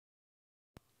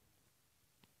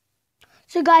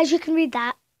So guys, you can read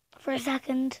that for a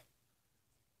second.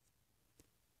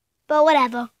 But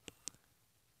whatever.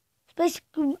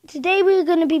 Basically, today we're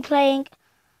going to be playing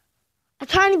a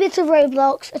tiny bit of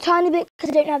Roblox. A tiny bit because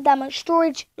I don't have that much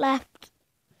storage left.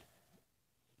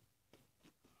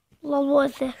 Lol,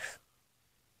 what is this?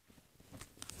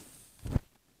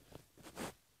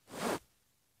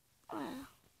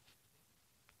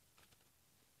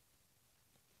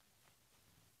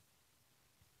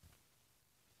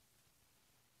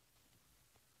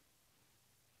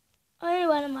 Only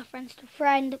one of my friends to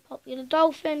friend, a popular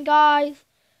dolphin, guys.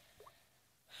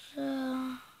 So,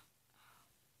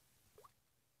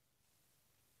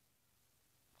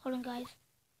 hold on, guys.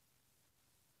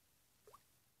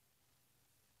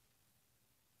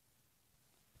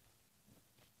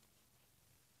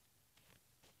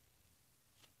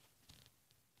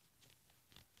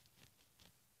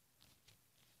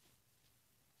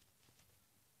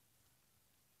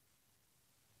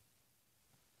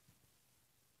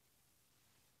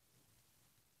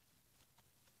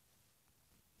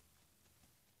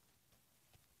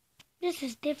 This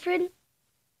is different.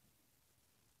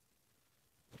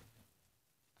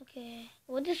 Okay,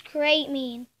 what does create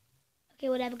mean? Okay,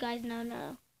 whatever, guys.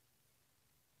 No.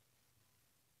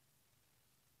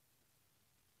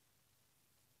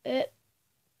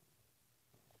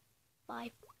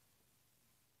 Bye.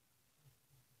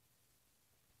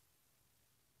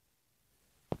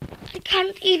 I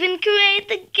can't even create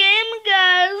the game,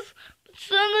 guys. But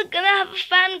soon I'm gonna have a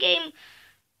fan game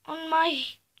on my...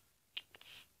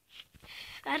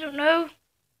 I don't know.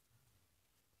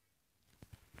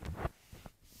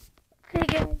 Okay,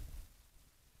 guys.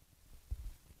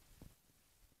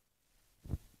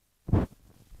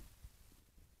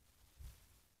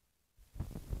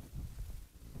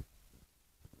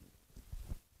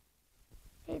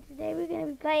 Today we're going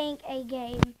to be playing a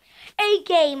game. A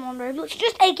game on Roblox.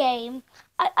 Just a game.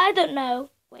 I don't know.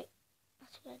 Wait.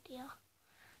 That's a good idea.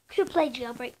 Could play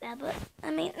Jailbreak there, but... I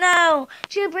mean, no.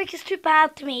 Jailbreak is too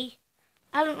bad to me.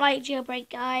 I don't like Jailbreak,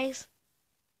 guys.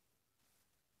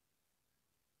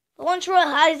 The Launch Royale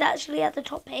High is actually at the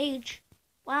top page.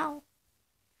 Wow.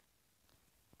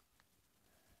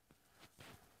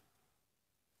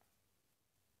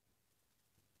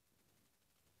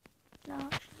 No,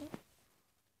 actually.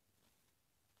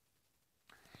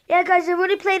 Yeah, guys, I've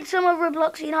already played some of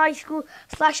Robloxian High School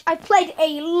 / I've played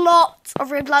a lot of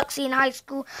Robloxian High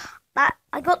School.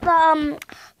 I got the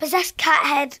possessed cat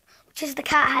head, which is the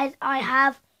cat head I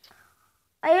have.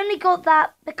 I only got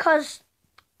that because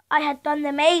I had done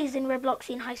the maze in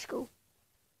Robloxian High School.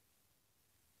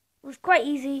 It was quite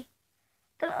easy.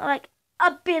 Done it like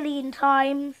a billion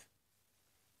times.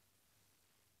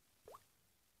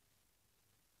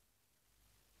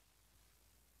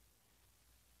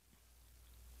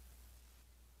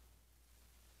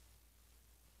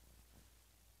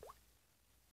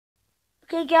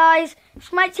 Okay, guys,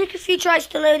 this might take a few tries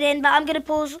to load in, but I'm going to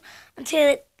pause until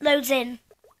it loads in.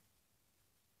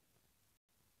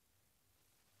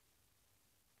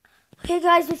 Okay,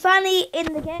 guys, we're finally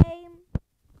in the game.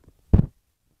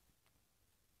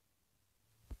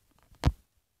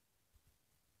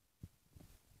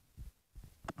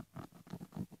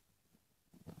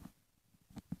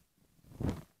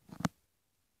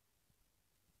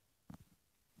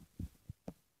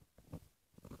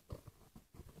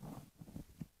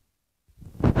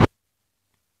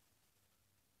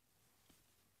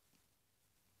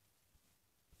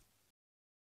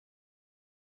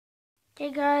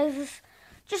 Okay, guys,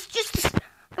 just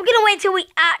I'm gonna wait till we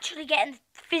actually get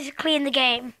physically in the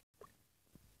game.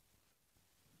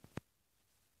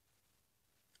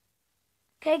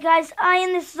 Okay, guys, I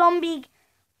am this zombie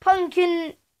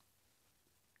pumpkin.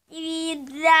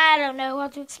 I don't know how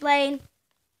to explain.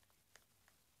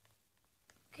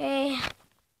 Okay,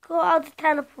 go out to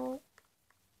teleport.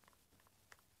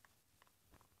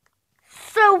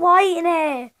 So white in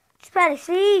here. Just better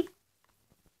see.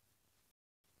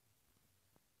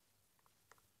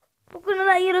 I'm gonna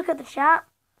let you look at the chat.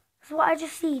 That's what I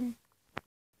just seen.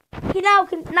 Okay, now I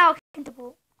can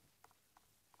teleport.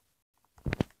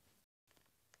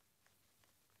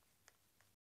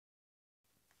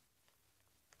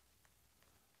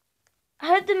 I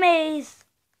heard the maze.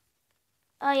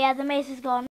 Oh yeah, the maze is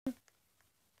gone.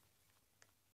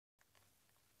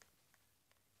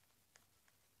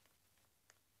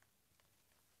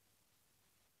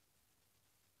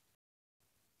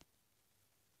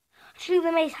 Actually,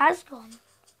 the maze has gone.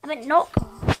 I mean, not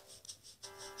gone.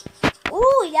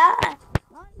 Oh yeah,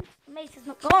 nice. The maze is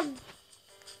not gone.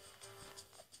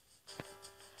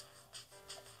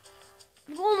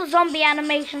 With all the zombie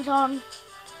animations on.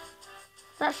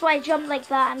 That's why I jump like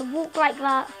that and walk like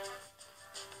that.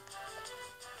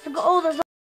 I've got all the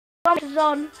zombies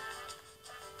on.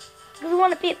 Because I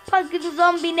want to be a pumpkin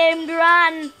zombie named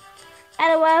Ran.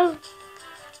 LOL.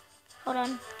 Hold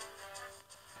on.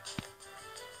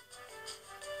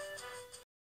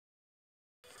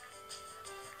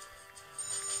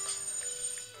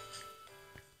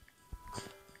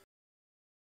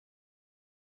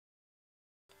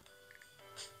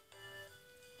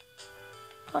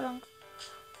 Hold on.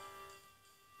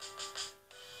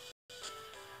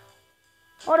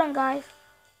 Hold on, guys.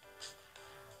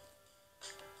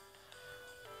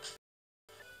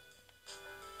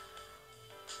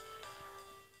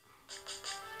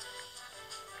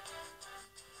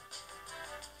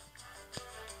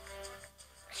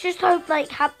 Let's just hope like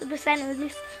half the percent of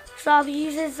this server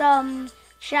uses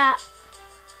chat.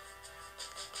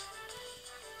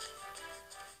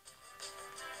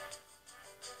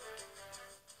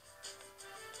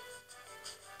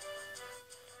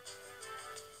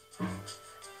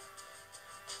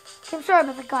 I'm sorry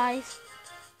about the guys.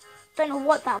 Don't know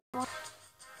what that was.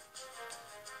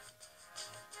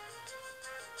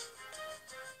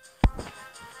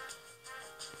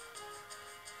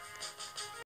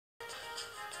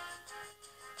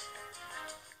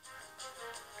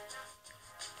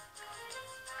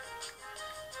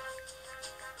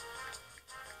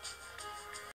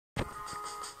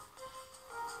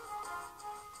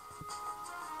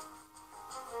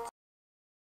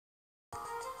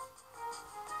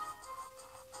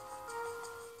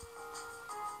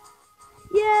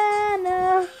 Yeah,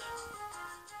 no.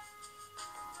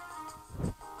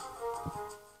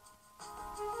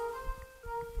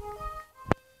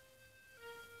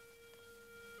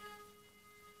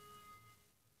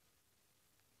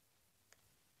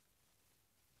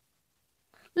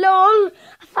 LOL,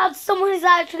 I found someone is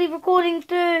actually recording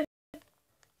too.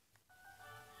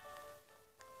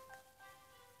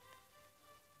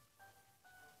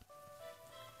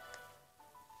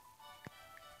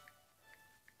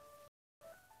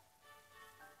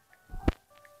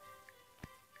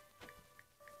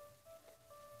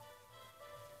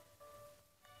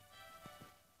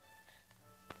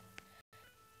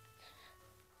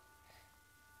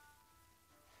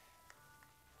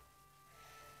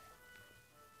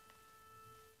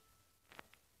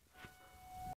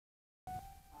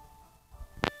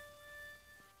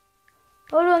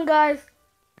 Hold on, guys.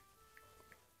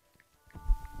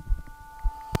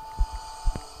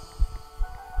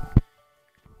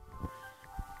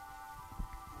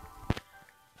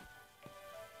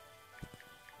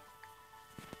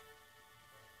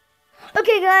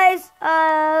 Okay, guys.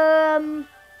 I don't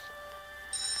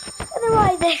know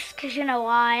why this, because you know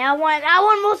why. I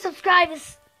want more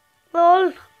subscribers.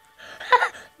 Lol.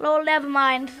 Lol, never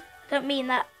mind. Don't mean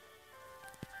that.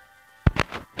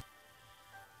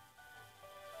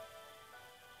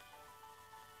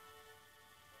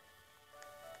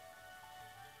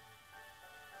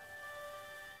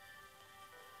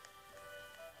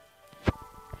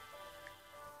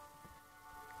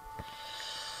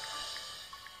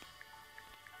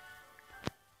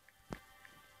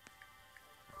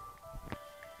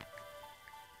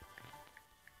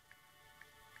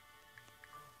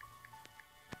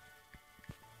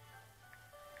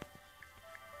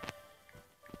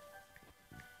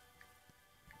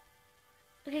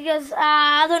 Because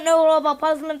I don't know all about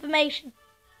personal information.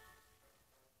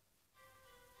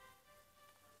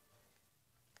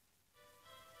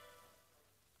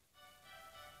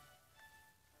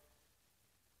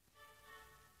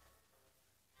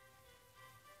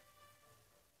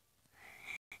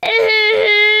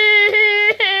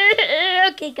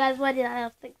 Okay, guys, why did I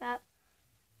think that?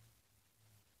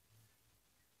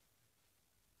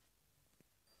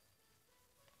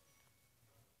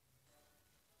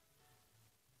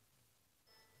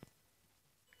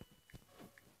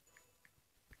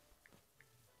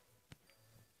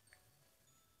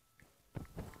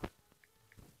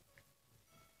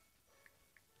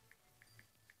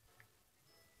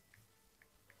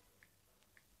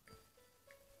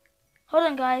 Hold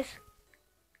on, guys.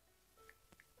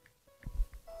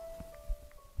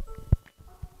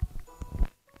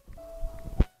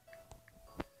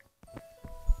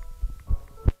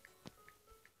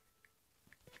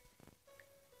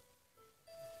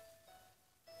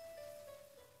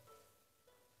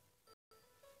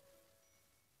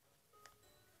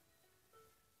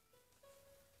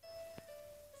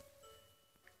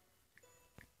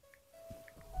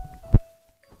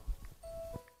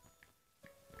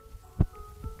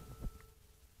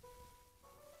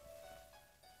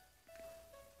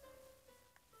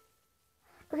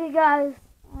 Okay, guys.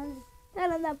 I'm just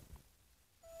telling them.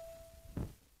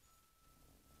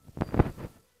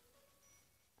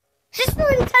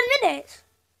 minutes.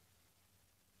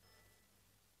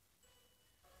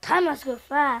 Time must go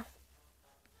fast.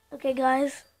 Okay,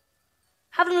 guys.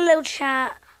 Having a little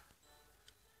chat.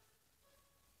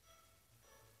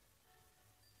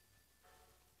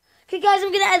 Okay, guys,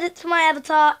 I'm going to edit to my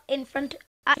avatar in front of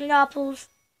apples.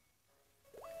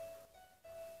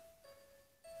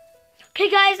 Okay,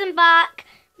 guys, I'm back.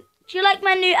 Do you like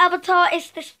my new avatar?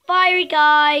 It's this fiery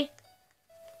guy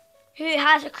who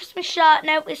has a Christmas shirt.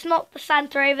 No, it's not the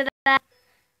Santa over there.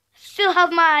 Still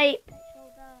have my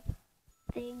shoulder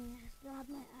thing.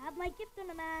 I have my gift on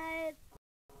the head.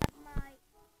 I have my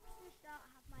Christmas shirt.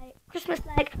 I have my Christmas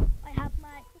leg. I have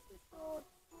my Christmas sword.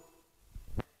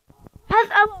 Has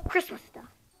a lot of Christmas stuff.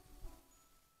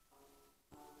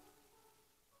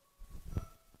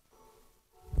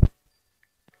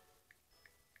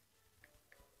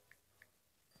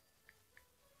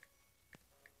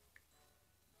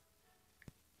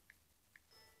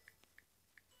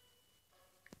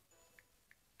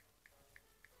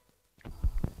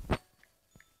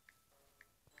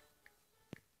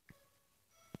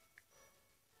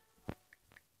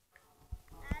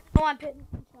 Oh, I'm putting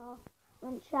control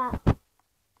on chat.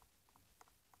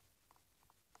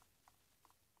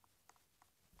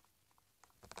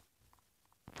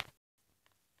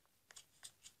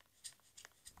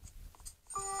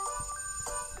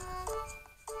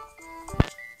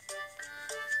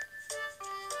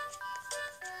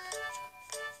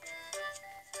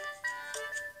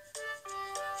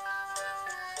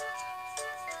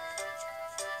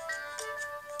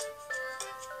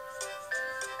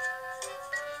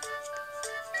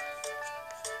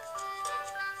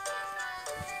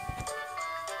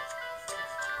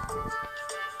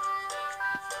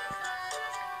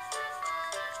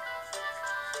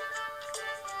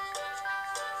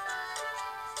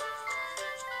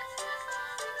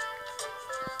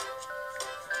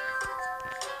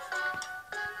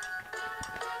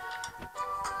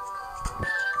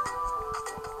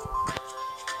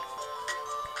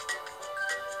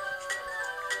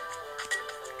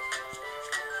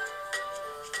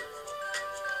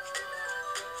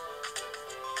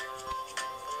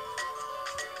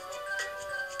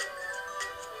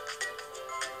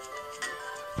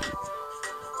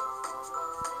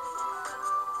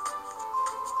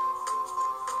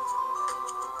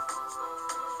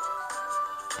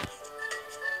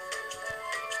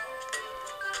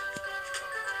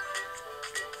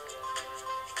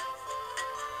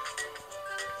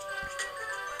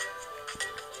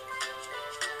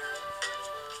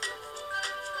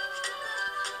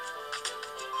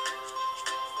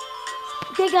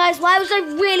 Okay, guys, why was I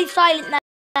really silent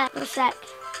there for a sec?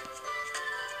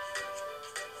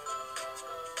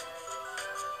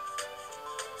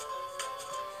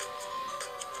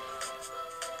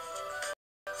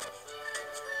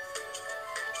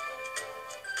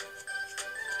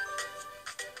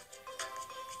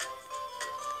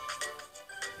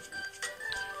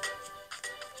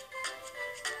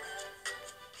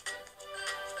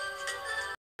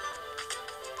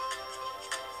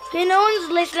 Okay, no one's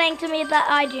listening to me that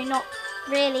I do not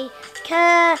really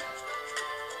care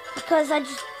because I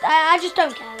just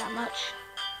don't care that much.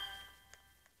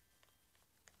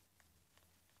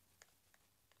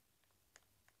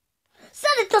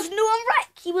 Santa doesn't know I'm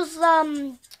wreck. He was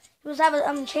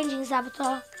changing his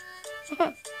avatar.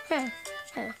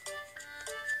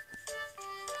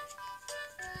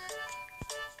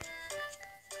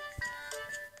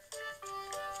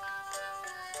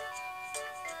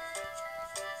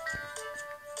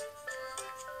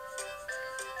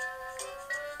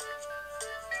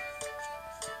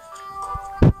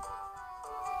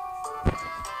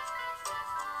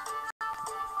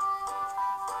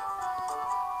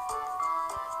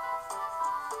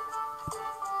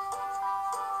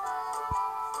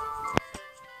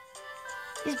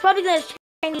 He's probably going to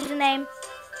change his name.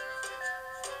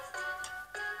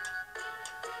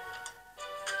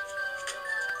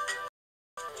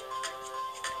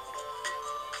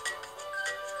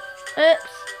 Oops.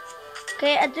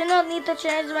 Okay, I do not need to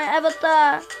change my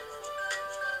avatar.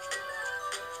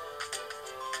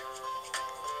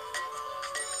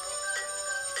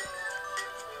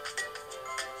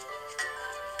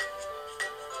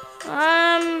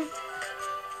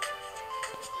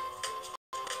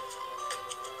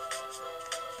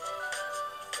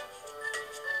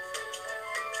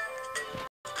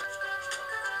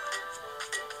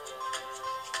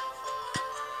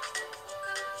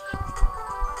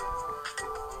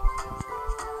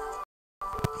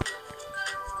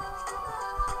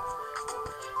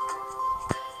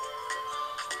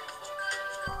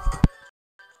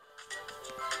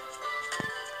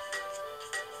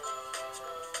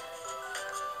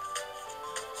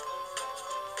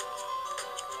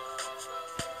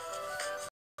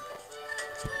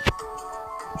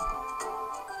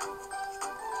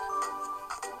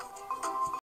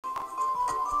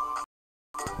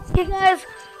 Okay, guys.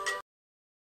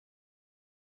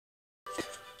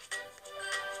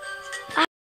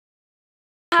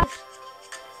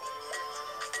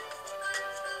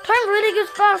 Time really goes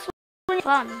fast when it's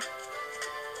fun.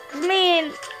 I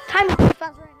mean, time goes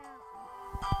fast right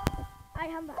now. I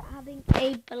am having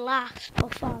a blast for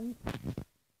fun.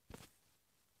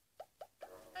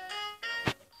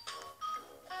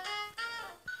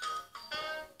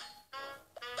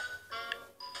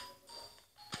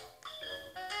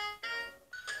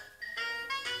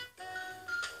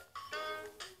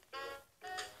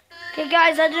 Okay,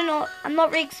 guys, I'm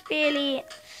not really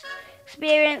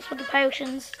experienced with the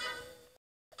potions.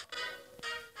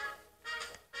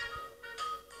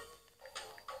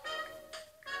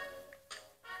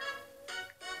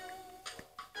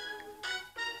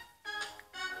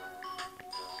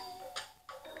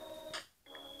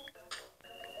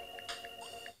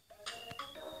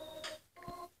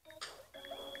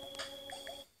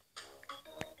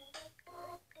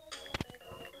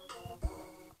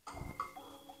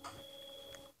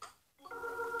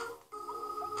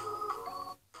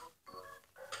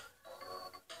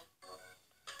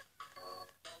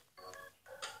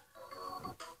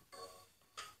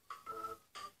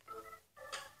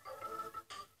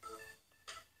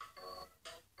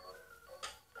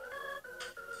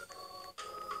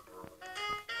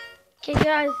 Okay,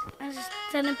 guys, I'm just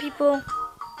telling people,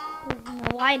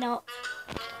 why not?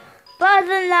 But other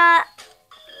than that,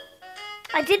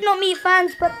 I did not meet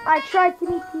fans, but I tried to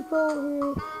meet people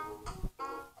who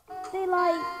they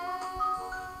like.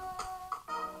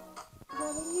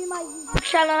 Well, they knew my YouTube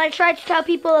channel, and I tried to tell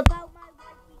people about my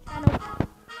YT channel.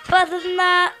 But other than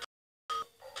that,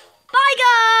 bye,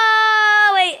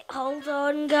 guys. Wait, hold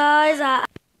on, guys.